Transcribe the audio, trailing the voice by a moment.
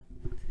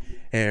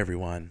Hey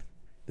everyone,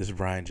 this is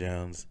Brian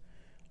Jones,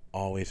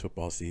 Always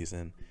Football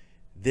Season.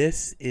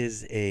 This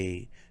is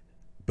a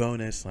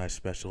bonus slash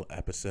special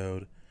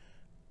episode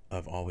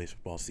of Always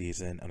Football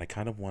Season, and I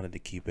kind of wanted to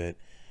keep it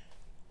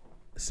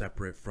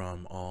separate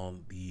from all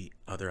the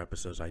other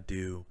episodes I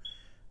do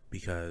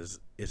because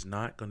it's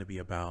not going to be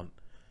about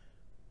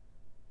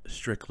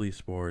strictly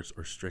sports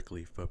or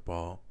strictly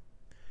football.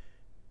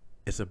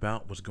 It's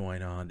about what's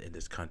going on in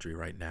this country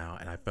right now,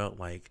 and I felt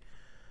like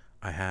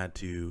I had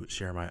to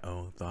share my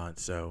own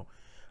thoughts. So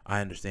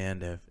I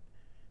understand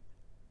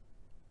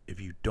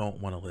if you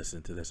don't want to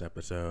listen to this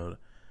episode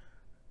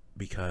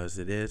because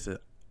it is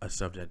a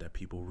subject that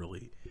people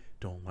really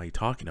don't like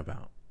talking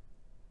about.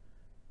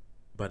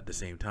 But at the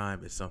same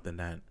time, it's something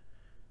that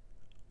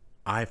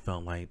I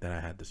felt like that I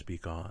had to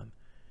speak on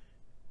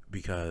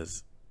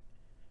because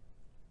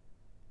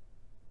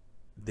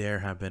there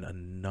have been a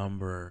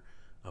number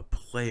of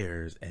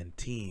players and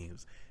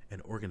teams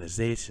and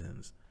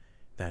organizations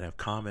that have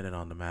commented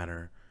on the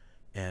matter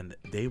and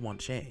they want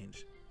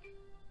change.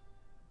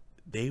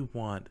 They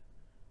want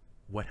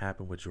what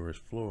happened with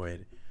George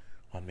Floyd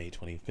on May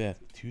 25th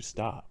to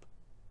stop.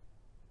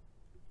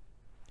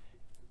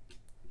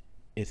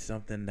 It's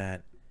something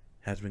that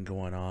has been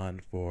going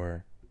on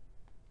for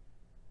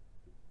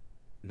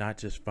not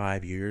just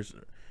 5 years.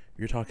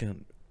 You're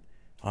talking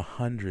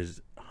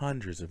hundreds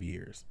of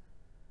years.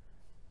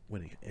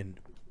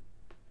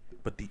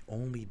 But the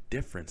only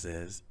difference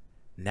is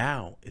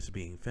now it's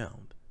being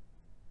filmed.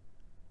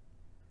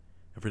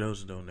 And for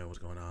those who don't know what's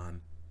going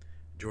on,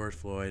 George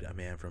Floyd, a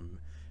man from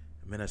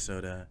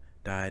Minnesota,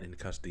 died in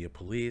custody of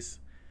police.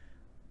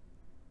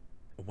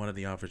 One of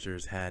the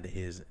officers had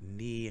his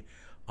knee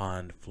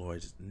on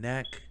Floyd's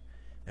neck,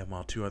 and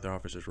while two other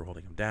officers were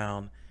holding him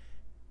down,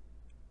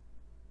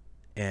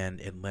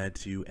 and it led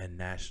to a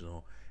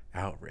national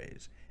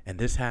outrage. And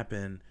this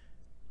happened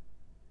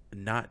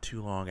not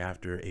too long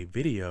after a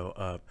video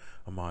of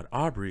Ahmaud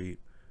Arbery,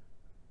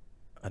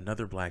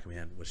 another black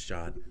man, was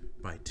shot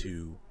by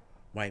two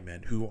white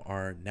men who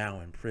are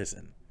now in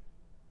prison.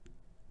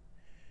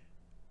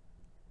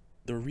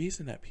 The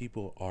reason that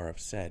people are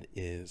upset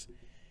is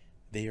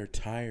they are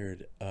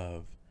tired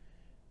of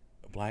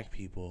black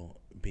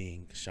people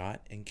being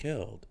shot and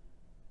killed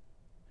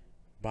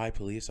by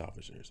police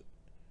officers.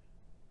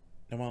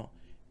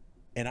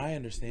 And I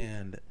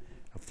understand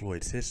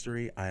Floyd's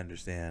history. I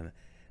understand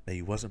that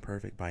he wasn't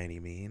perfect by any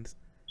means.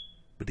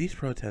 But these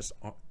protests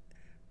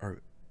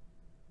are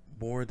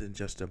more than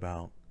just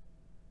about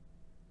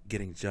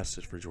getting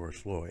justice for George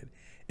Floyd.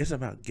 It's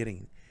about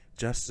getting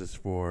justice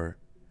for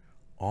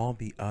all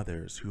the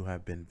others who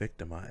have been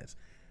victimized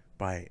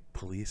by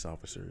police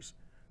officers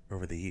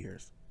over the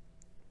years.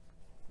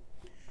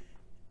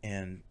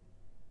 And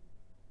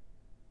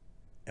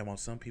while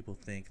some people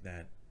think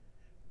that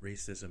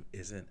racism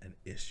isn't an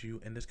issue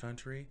in this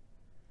country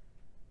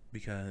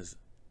because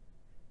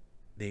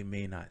they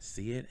may not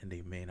see it and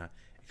they may not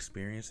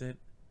experience it,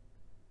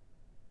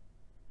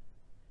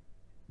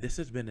 this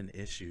has been an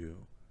issue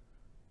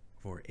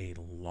for a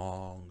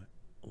long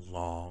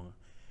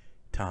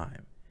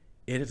time.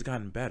 It has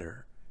gotten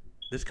better.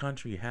 This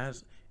country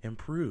has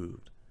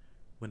improved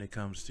when it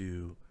comes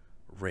to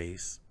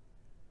race,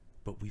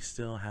 but we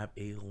still have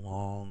a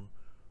long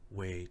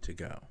way to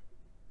go.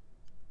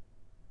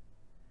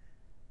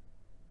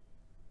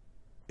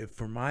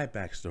 For my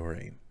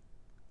backstory,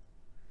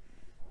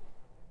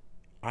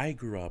 I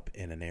grew up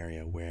in an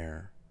area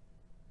where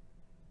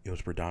it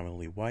was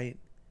predominantly white.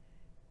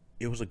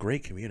 It was a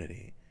great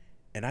community,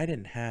 and I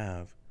didn't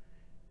have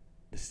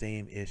the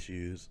same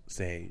issues,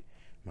 say,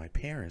 my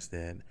parents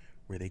did,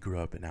 where they grew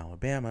up in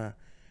Alabama,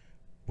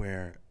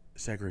 where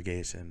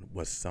segregation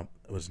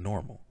was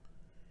normal.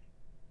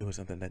 It was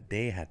something that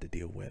they had to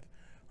deal with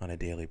on a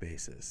daily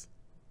basis.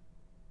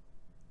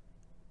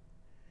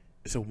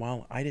 So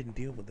while I didn't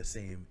deal with the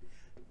same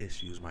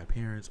issues my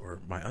parents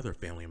or my other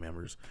family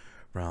members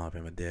from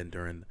Alabama did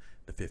during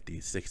the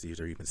 50s, 60s,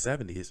 or even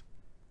 70s,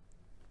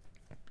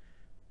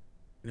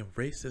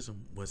 racism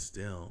was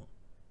still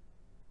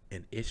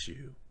an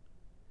issue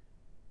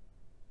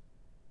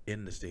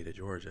in the state of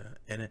Georgia,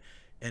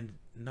 and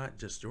not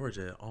just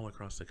Georgia, all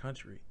across the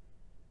country.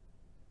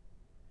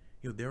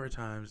 There were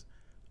times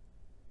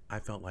I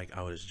felt like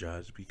I was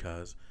judged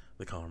because of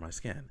the color of my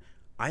skin.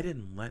 I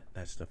didn't let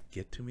that stuff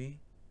get to me.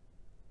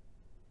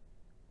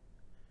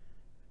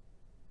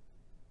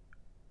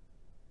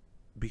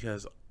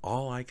 Because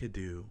all I could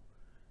do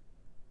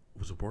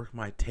was work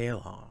my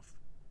tail off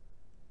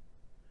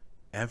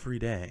every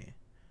day,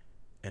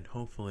 and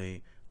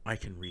hopefully I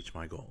can reach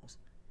my goals.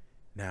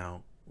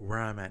 Now, where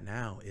I'm at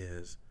now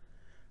is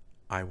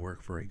I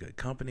work for a good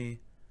company.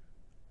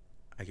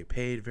 I get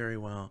paid very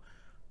well.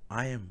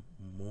 I am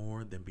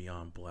more than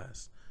beyond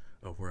blessed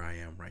of where I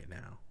am right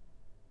now.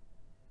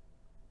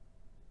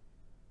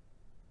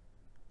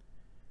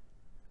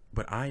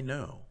 But I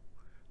know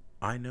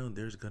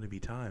there's going to be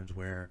times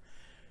where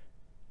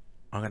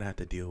I'm going to have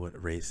to deal with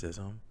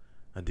racism.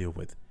 I deal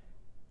with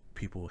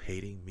people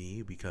hating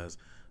me because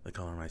of the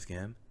color of my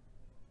skin.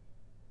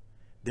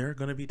 There are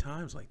going to be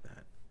times like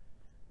that.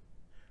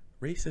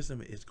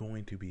 Racism is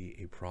going to be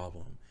a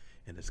problem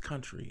in this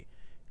country.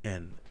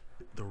 And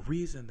the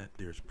reason that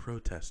there's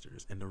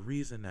protesters and the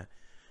reason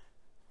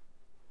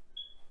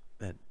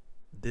that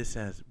this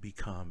has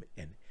become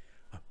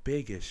a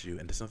big issue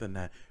and it's something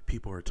that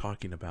people are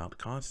talking about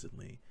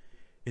constantly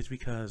is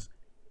because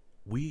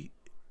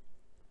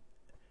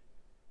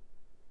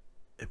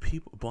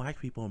black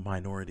people and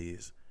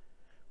minorities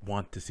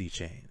want to see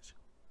change.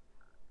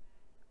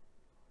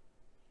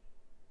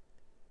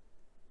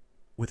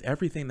 With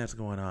everything that's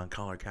going on,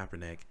 Colin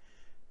Kaepernick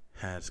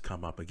has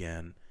come up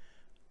again,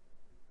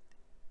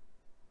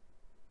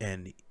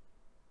 and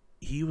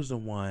he was the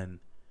one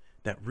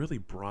that really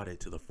brought it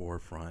to the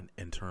forefront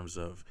in terms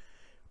of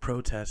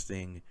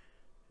protesting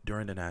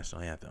during the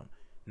national anthem.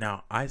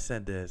 Now, I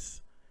said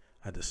this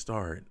at the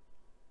start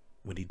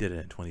when he did it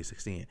in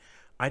 2016.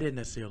 I didn't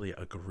necessarily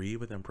agree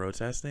with him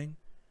protesting,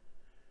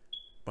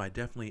 but I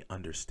definitely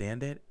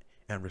understand it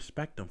and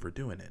respect him for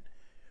doing it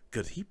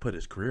because he put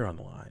his career on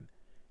the line,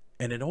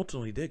 and it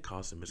ultimately did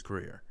cost him his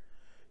career.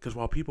 Because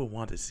while people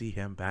want to see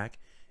him back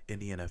in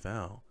the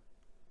NFL,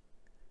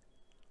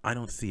 I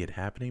don't see it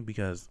happening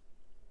because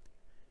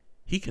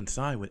he can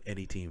sign with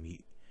any team.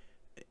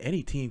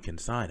 Any team can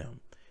sign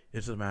him.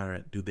 It's a matter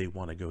of do they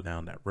want to go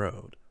down that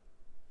road.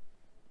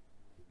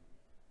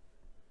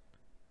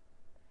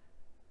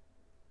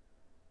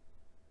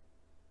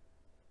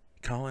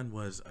 Colin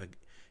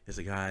is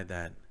a guy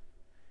that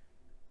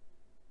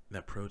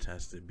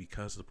protested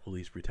because of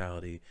police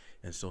brutality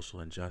and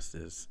social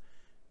injustice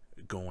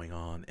going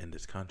on in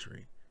this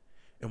country.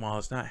 And while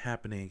it's not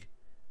happening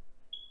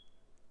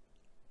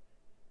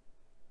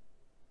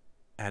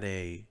at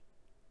a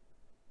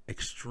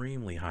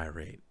extremely high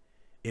rate,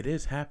 it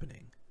is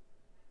happening.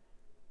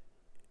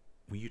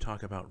 When you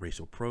talk about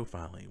racial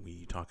profiling, when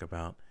you talk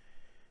about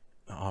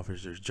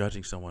officers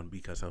judging someone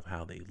because of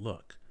how they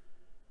look,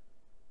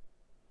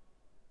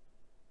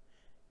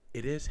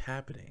 it is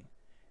happening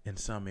in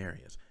some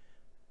areas.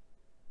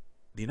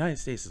 The United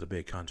States is a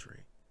big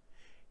country.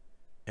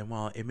 And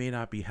while it may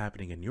not be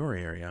happening in your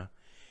area,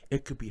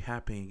 it could be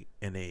happening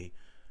in a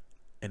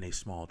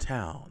small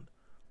town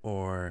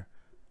or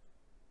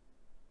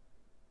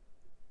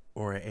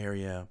an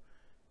area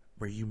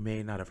where you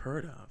may not have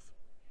heard of.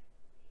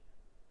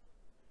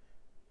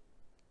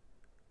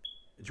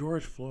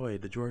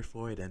 the George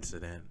Floyd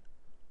incident,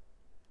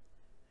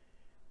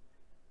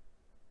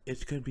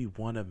 it could be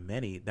one of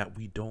many that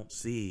we don't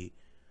see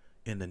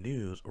in the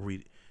news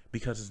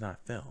because it's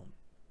not filmed.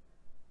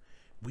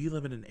 We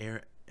live in an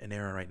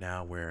era right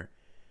now where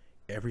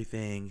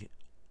anything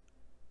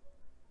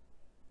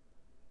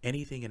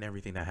and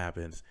everything that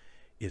happens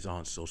is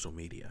on social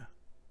media.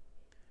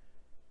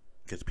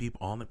 Because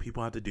all that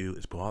people have to do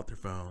is pull out their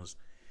phones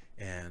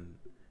and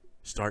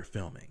start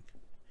filming.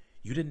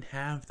 You didn't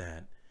have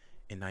that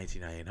in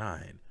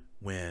 1999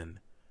 when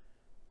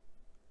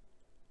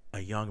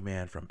a young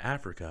man from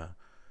Africa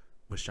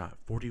was shot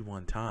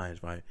 41 times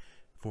by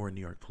 4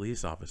 New York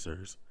police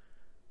officers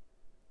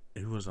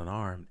who was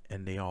unarmed,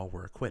 and they all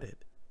were acquitted.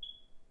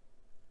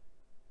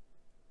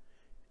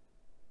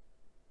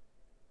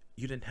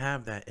 You didn't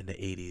have that in the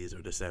 80s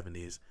or the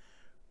 70s.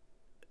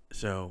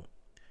 So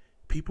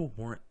people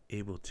weren't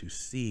able to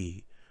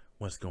see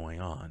what's going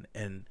on.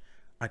 And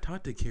I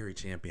talked to Carrie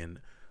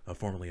Champion,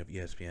 formerly of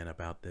ESPN,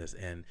 about this,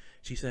 and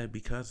she said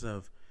because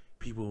of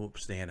people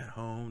staying at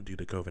home due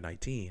to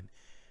COVID-19,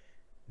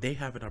 they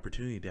have an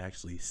opportunity to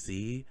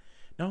actually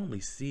not only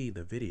see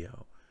the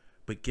video,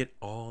 but get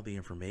all the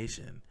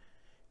information.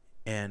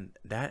 And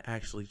that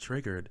actually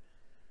triggered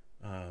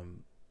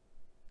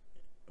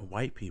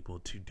white people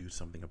to do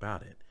something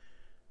about it.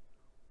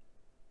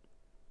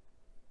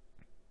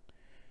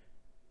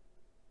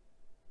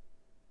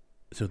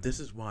 So this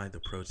is why the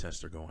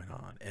protests are going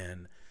on.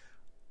 And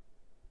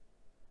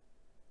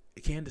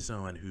Candace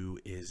Owen, who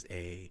is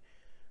a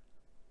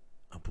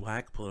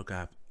black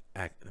political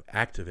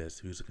activist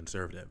who's a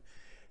conservative,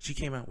 she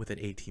came out with an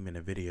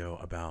 18-minute video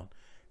about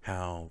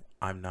how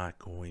I'm not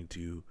going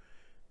to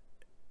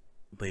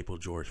label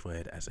George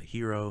Floyd as a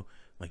hero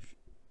like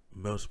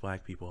most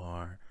black people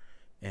are,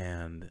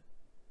 and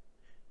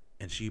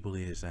she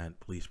believes that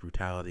police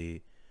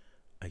brutality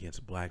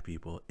against black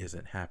people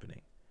isn't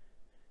happening.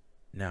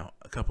 Now,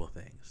 a couple of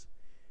things.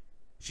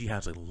 She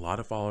has a lot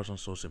of followers on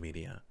social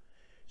media.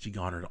 She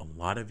garnered a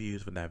lot of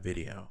views from that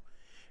video.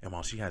 And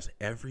while she has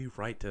every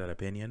right to that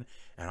opinion,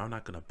 and I'm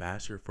not going to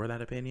bash her for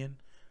that opinion,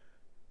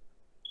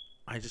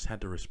 I just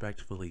had to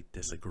respectfully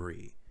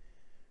disagree.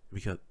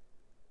 Because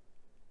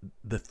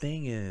the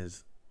thing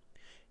is,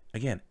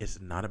 again,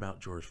 it's not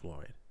about George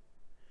Floyd.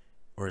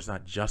 Or it's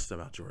not just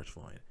about George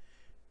Floyd.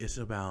 It's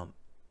about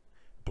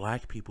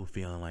black people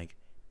feeling like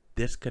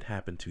this could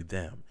happen to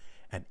them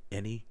at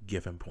any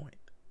given point.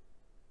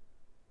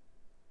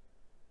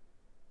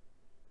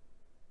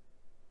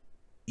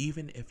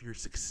 Even if you're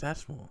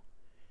successful,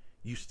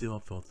 you still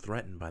feel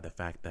threatened by the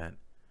fact that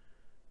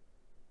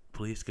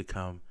police could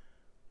come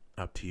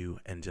up to you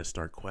and just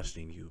start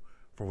questioning you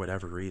for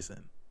whatever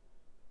reason.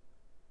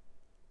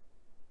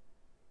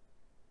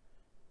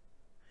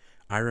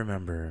 I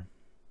remember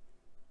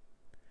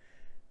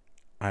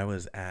I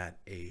was at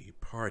a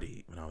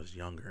party when I was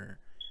younger,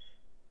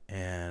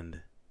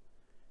 and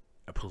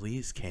a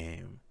police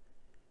came,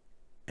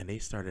 and they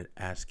started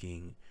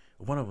asking.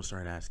 One of them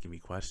started asking me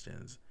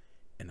questions,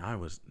 and I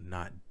was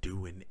not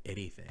doing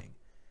anything,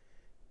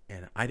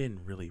 and I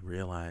didn't really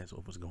realize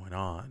what was going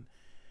on,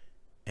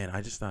 and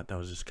I just thought that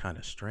was just kind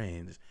of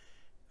strange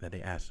that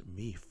they asked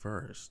me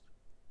first.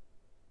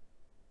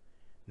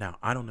 Now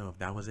I don't know if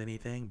that was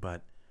anything,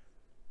 but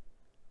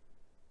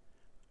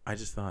I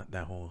just thought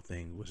that whole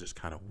thing was just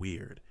kind of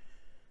weird.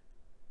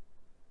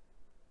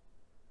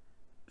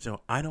 So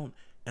I don't,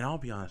 and I'll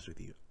be honest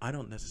with you, I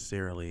don't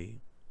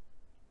necessarily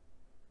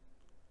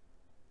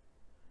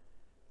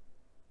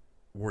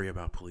worry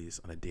about police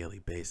on a daily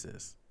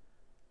basis,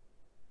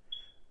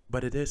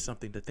 but it is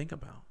something to think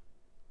about.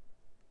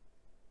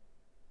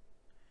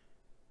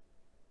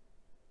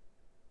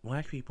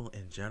 Black people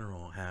in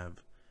general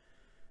have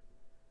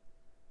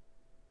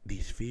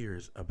these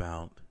fears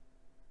about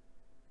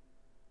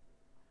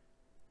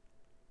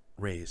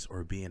race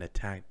or being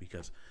attacked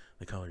because of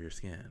the color of your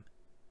skin.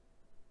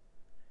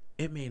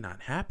 It may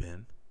not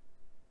happen.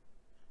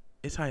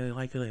 It's highly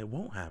likely it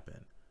won't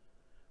happen,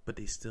 but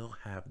they still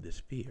have this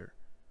fear.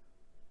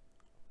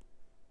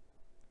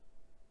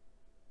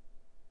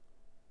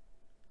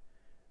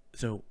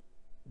 So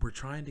we're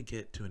trying to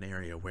get to an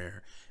area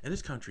where, and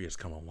this country has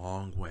come a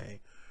long way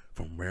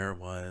from where it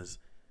was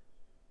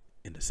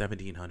in the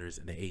 1700s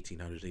and the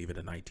 1800s, even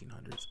the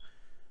 1900s.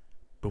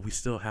 But we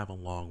still have a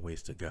long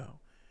ways to go.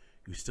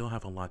 We still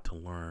have a lot to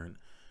learn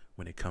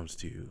when it comes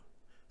to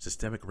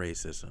systemic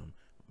racism,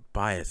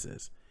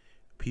 biases,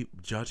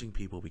 judging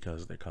people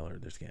because of their color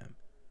of their skin.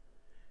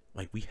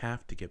 Like, we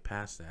have to get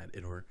past that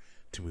in order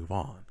to move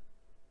on.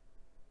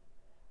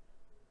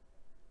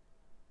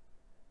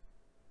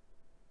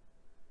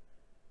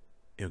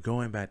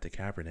 Going back to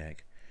Kaepernick,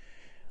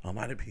 a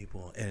lot of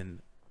people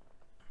and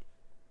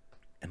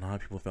a lot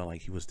of people felt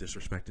like he was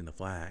disrespecting the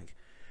flag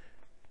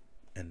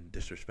and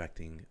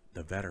disrespecting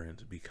the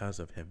veterans because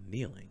of him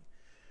kneeling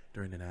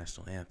during the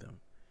national anthem.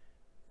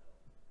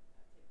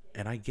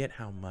 And I get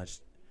how much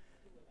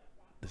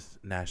this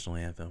national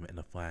anthem and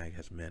the flag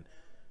has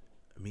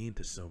mean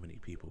to so many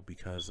people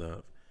because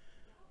of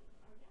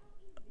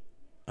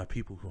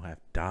people who have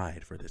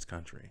died for this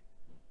country.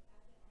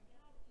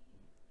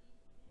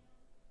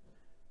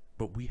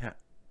 But we have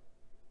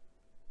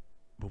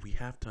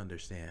to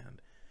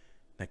understand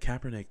that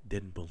Kaepernick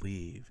didn't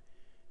believe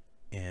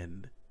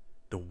in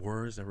the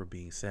words that were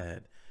being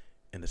said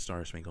in the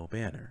Star Spangled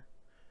Banner,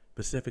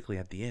 specifically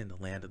at the end,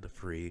 the land of the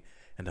free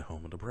and the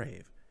home of the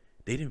brave.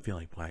 They didn't feel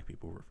like black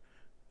people were.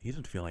 He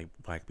didn't feel like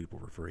black people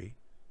were free.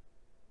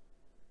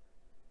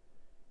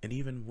 And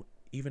even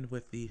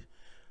with the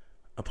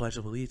a Pledge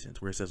of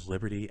Allegiance, where it says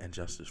liberty and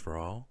justice for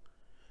all,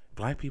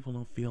 black people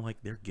don't feel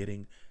like they're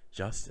getting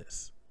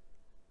justice.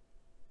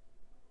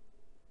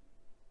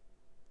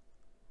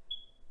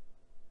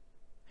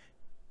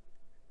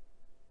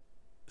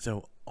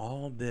 So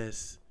all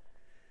this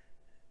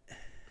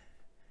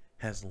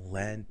has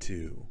led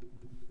to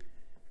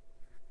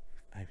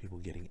people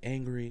getting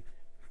angry,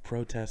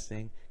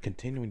 protesting,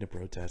 continuing to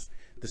protest,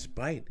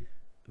 despite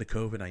the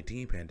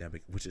COVID-19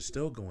 pandemic, which is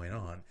still going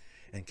on,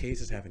 and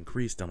cases have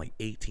increased in like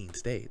 18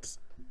 states.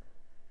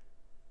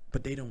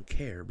 But they don't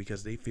care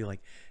because they feel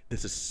like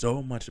this is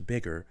so much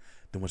bigger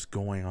than what's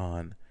going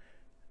on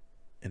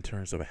in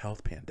terms of a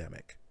health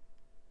pandemic.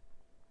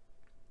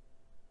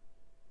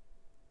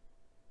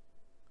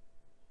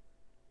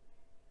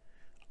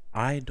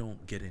 I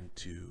don't get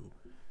into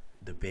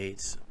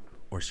debates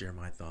or share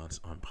my thoughts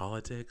on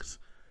politics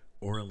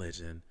or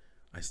religion.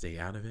 I stay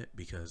out of it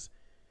because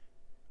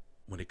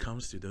when it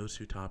comes to those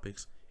two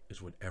topics,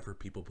 it's whatever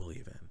people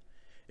believe in.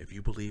 If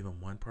you believe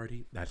in one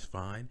party, that's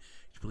fine.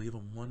 If you believe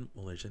in one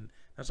religion,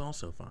 that's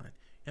also fine.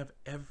 You have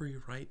every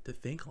right to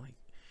think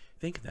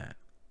that.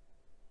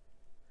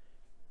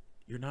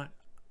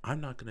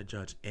 I'm not going to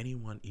judge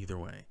anyone either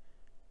way.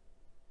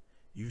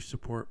 You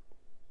support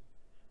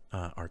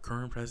our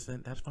current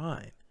president, that's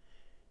fine.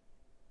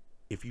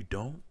 If you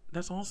don't,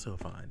 that's also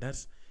fine.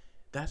 That's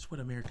what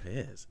America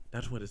is.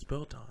 That's what it's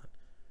built on.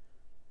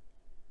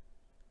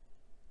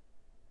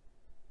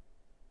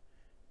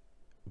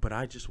 But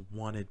I just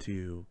wanted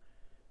to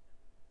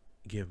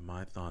give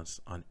my thoughts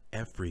on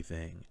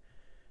everything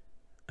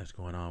that's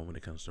going on when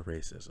it comes to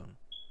racism.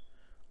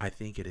 I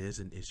think it is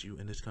an issue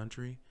in this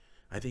country.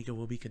 I think it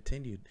will be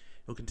continued.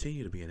 It will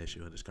continue to be an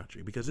issue in this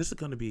country because this is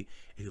going to be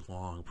a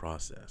long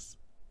process.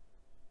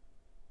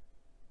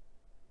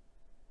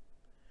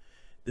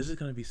 This is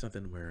going to be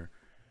something where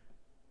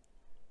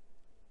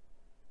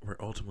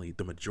ultimately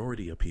the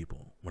majority of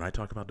people, when I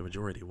talk about the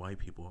majority, white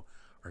people,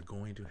 are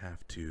going to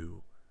have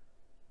to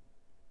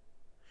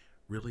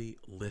really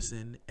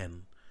listen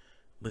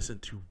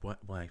to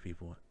what black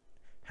people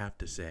have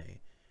to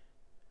say.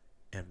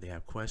 And if they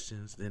have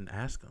questions, then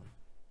ask them.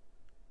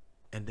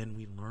 And then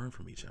we learn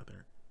from each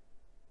other.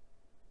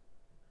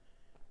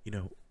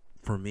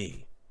 For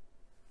me,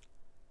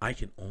 I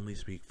can only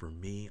speak for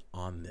me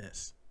on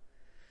this.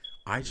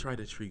 I try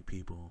to treat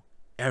people,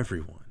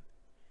 everyone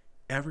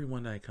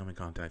everyone that I come in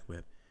contact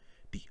with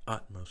the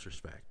utmost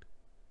respect.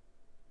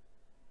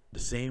 The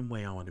same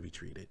way I want to be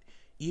treated,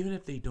 even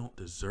if they don't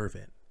deserve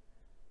it.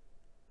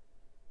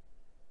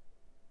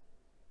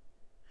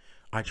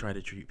 I try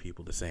to treat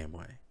people the same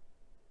way.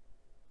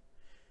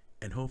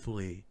 And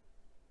hopefully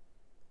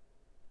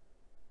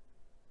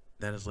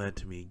that has led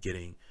to me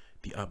getting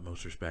the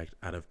utmost respect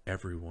out of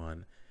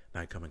everyone that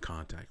I come in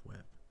contact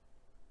with.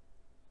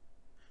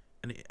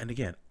 And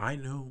again, I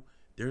know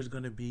there's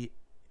going to be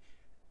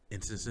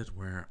instances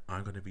where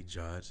I'm going to be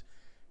judged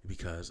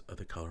because of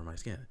the color of my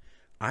skin.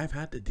 I've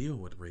had to deal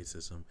with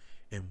racism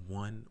in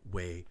one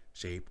way,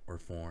 shape, or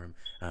form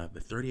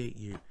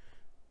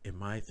in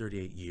my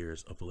 38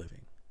 years of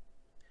living.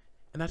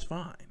 And that's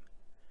fine.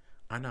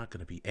 I'm not going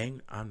to be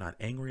I'm not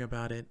angry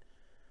about it.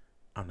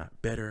 I'm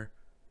not bitter.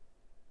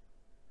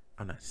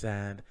 I'm not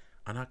sad.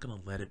 I'm not going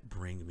to let it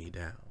bring me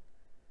down.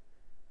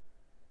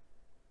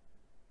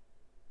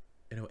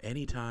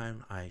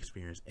 Anytime I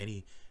experience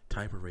any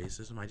type of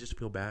racism, I just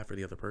feel bad for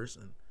the other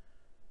person.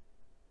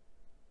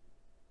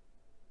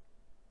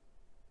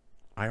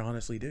 I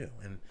honestly do.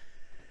 And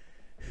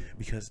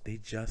because they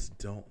just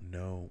don't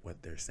know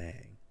what they're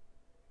saying.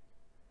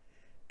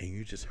 And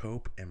you just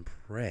hope and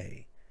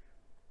pray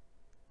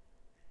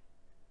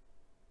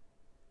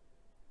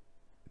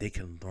they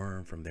can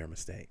learn from their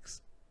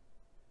mistakes.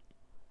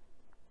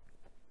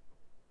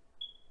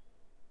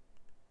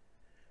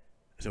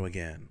 So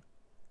again,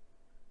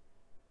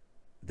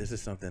 this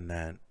is something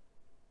that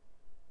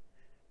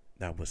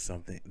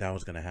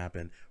was going to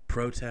happen.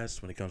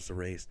 Protests when it comes to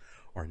race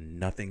are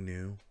nothing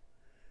new,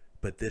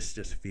 but this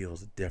just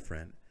feels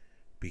different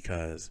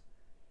because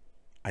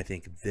I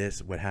think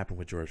what happened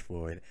with George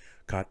Floyd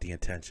caught the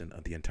attention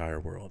of the entire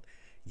world.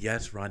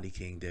 Yes, Rodney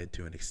King did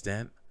to an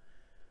extent,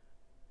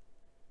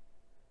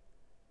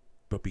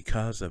 but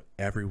because of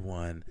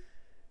everyone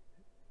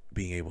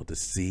being able to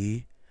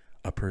see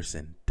a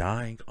person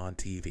dying on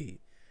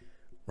TV,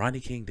 Rodney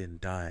King didn't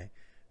die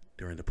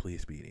during the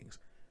police beatings,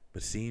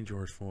 but seeing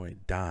George Floyd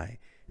die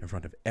in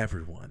front of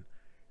everyone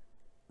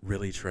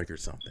really triggered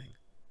something.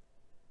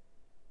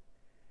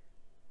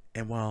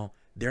 And while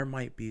there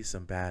might be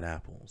some bad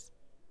apples,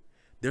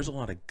 there's a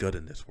lot of good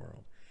in this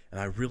world. And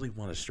I really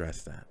want to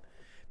stress that.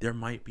 There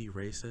might be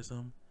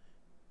racism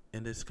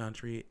in this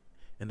country,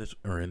 in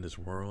this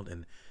world,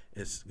 and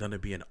it's going to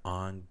be an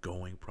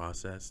ongoing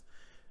process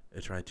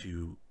to try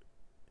to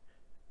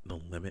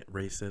limit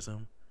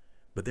racism.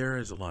 But there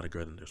is a lot of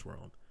good in this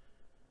world.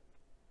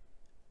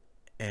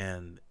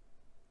 And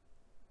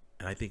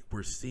I think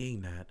we're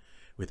seeing that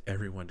with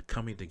everyone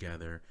coming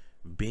together,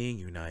 being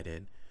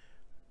united,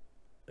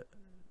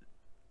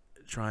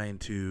 trying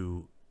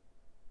to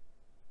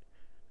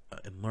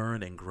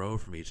learn and grow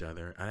from each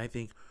other. And I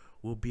think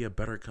we'll be a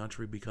better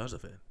country because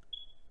of it.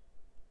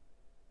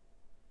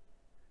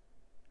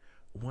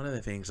 One of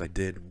the things I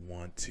did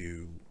want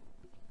to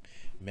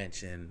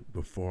mention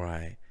before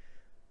I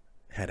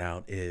head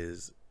out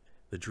is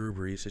the Drew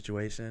Brees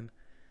situation.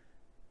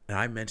 And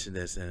I mentioned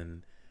this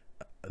in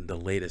the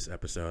latest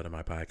episode of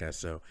my podcast.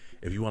 So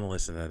if you want to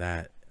listen to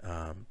that,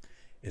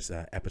 it's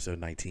episode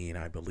 19,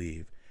 I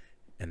believe.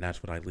 And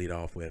that's what I lead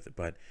off with.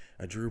 But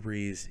Drew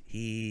Brees,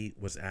 he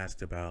was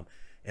asked about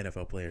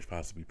NFL players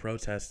possibly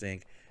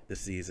protesting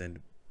this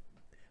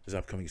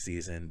upcoming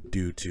season,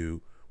 due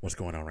to what's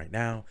going on right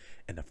now.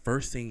 And the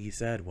first thing he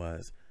said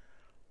was,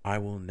 I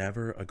will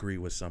never agree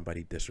with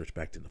somebody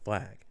disrespecting the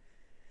flag.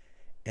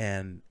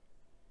 And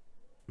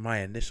my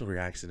initial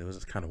reaction, it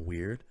was kind of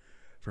weird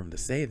for him to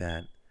say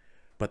that,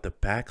 but the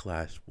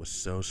backlash was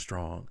so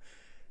strong.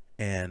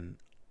 And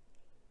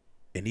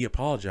he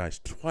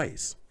apologized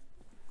twice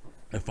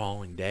the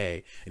following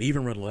day, and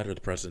even wrote a letter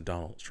to President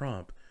Donald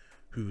Trump,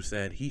 who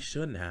said he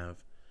shouldn't have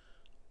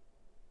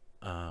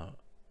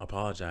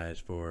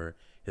apologized for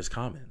his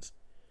comments.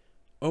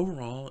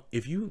 Overall,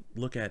 if you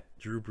look at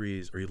Drew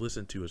Brees or you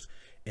listen to his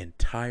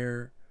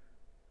entire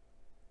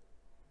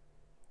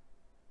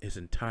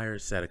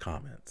set of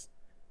comments,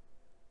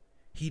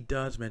 he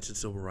does mention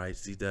civil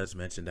rights. He does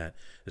mention that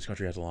this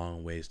country has a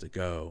long ways to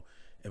go,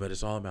 but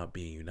it's all about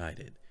being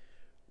united.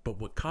 But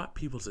what caught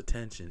people's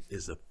attention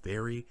is the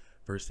very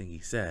first thing he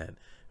said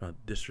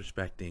about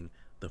disrespecting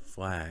the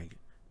flag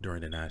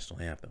during the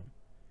national anthem.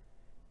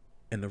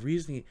 And the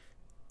reason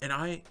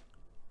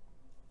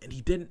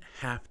he didn't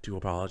have to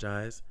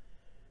apologize,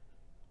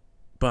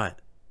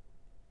 but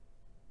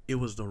it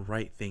was the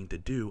right thing to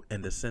do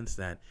in the sense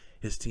that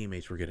his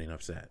teammates were getting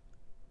upset.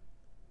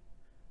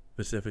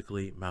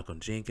 Specifically, Malcolm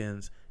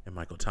Jenkins and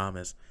Michael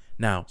Thomas.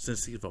 Now,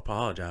 since he's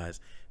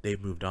apologized,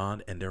 they've moved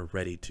on and they're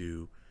ready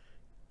to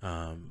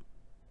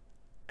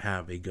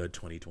have a good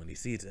 2020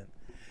 season.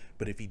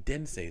 But if he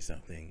didn't say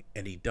something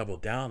and he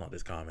doubled down on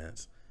his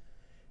comments,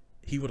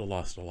 he would have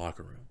lost the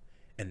locker room.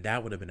 And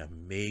that would have been a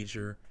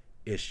major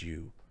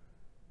issue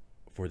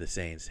for the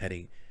Saints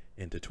heading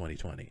into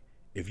 2020.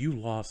 If you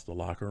lost the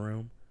locker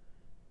room,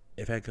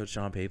 if head coach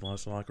Sean Payton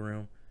lost the locker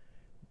room,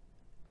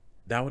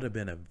 that would have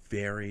been a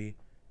very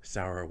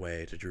sour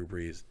way for Drew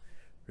Brees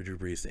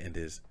to end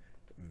his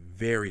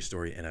very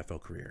storied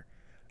NFL career.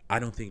 I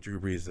don't think Drew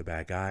Brees is a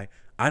bad guy.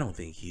 I don't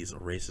think he's a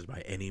racist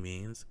by any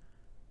means.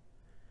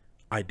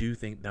 I do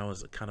think that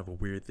was kind of a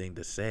weird thing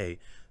to say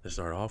to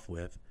start off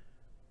with.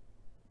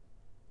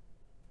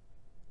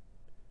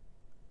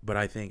 But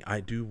I think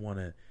I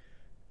wanted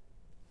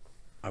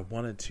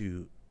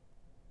to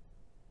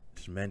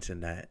just mention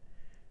that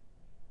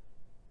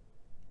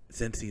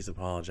since he's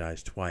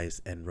apologized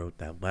twice and wrote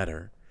that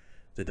letter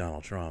to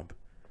Donald Trump,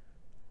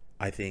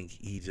 I think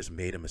he just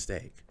made a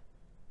mistake.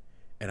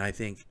 And I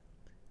think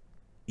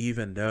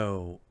even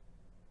though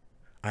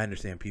I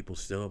understand people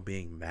still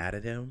being mad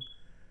at him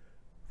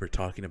for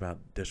talking about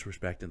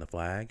disrespecting the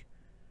flag,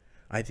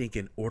 I think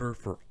in order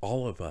for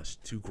all of us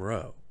to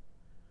grow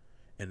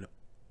and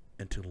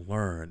to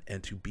learn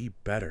and to be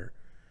better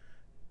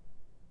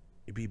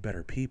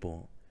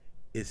people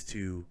is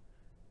to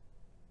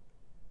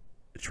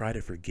try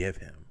to forgive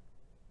him.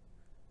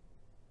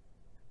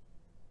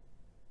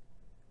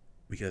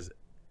 Because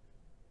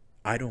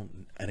I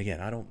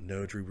don't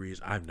know Drew Brees.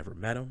 I've never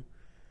met him,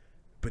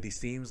 but he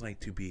seems like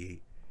to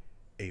be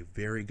a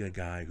very good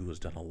guy who has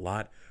done a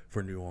lot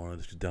for New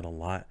Orleans, who's done a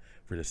lot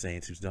for the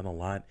Saints, who's done a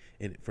lot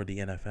for the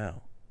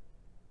NFL.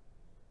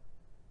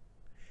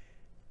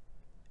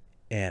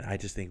 And I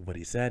just think what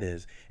he said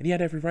is, and he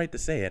had every right to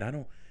say it. I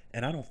don't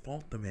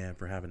fault the man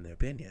for having the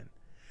opinion.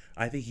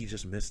 I think he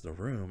just missed the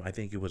room. I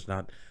think it was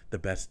not the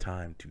best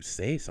time to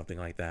say something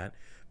like that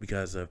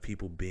because of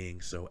people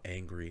being so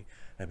angry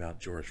about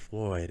George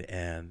Floyd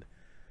and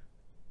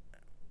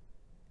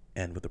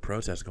with the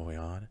protests going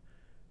on.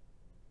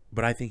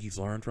 But I think he's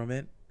learned from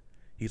it.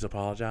 He's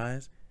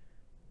apologized.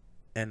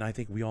 And I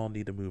think we all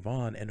need to move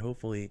on. And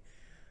hopefully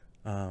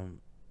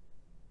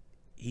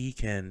he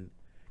can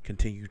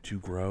continue to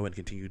grow and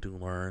continue to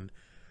learn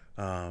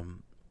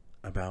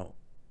about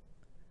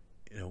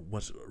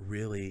what's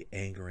really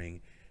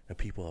angering the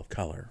people of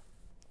color.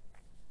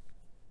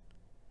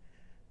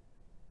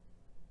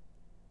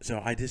 So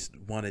I just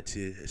wanted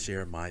to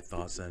share my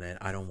thoughts on it.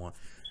 I don't want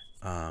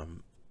I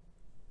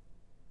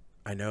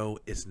know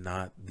it's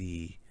not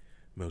the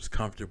most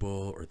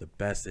comfortable or the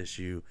best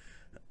issue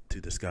to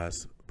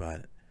discuss,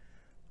 but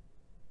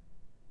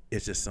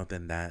it's just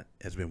something that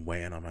has been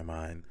weighing on my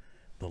mind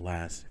the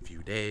last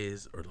few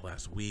days or the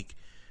last week,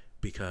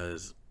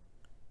 because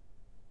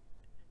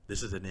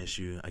this is an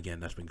issue, again,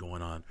 that's been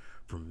going on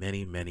for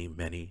many, many,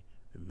 many,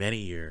 many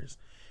years,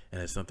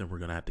 and it's something we're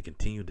going to have to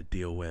continue to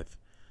deal with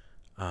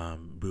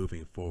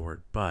moving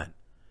forward. But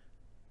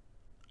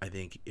I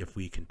think if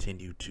we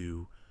continue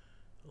to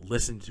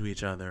listen to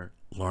each other,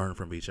 learn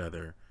from each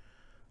other,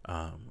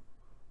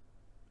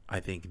 I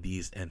think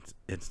these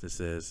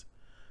instances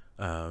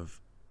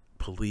of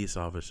police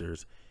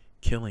officers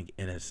killing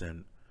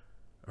innocent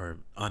or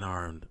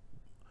unarmed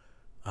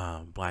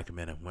black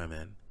men and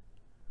women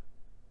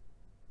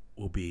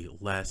will be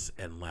less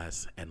and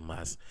less and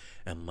less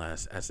and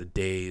less as the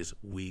days,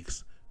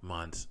 weeks,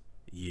 months,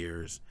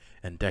 years,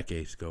 and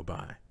decades go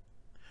by.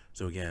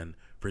 So again,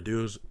 for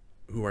those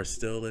who are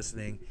still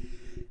listening,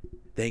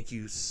 thank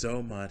you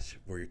so much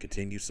for your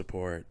continued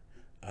support.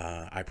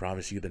 I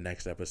promise you the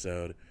next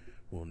episode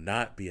will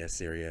not be as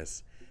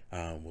serious.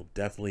 We'll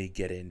definitely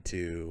get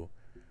into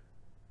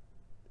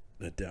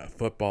the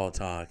football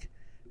talk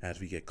as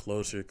we get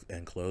closer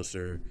and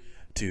closer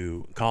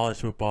to college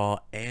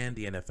football and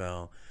the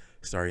NFL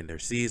starting their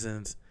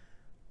seasons.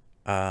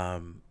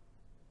 And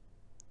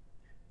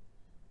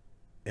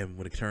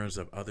in terms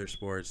of other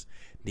sports,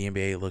 the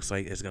NBA looks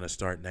like it's going to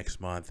start next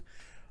month.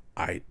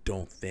 I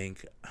don't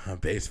think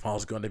baseball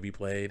is going to be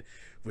played,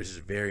 which is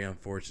very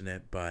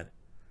unfortunate. But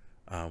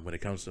when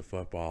it comes to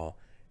football,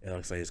 it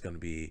looks like it's going to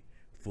be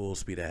full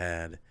speed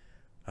ahead.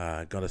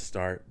 Going to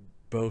start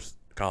both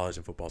college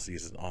and football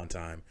seasons on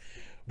time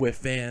with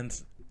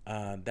fans.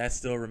 That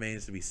still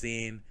remains to be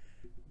seen,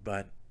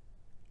 but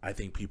I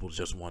think people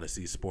just want to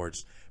see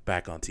sports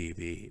back on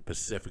TV,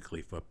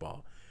 specifically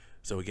football.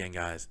 So again,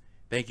 guys,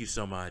 thank you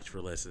so much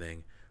for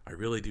listening. I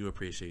really do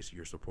appreciate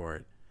your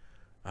support.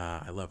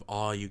 I love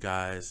all you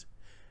guys,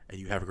 and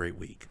you have a great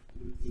week.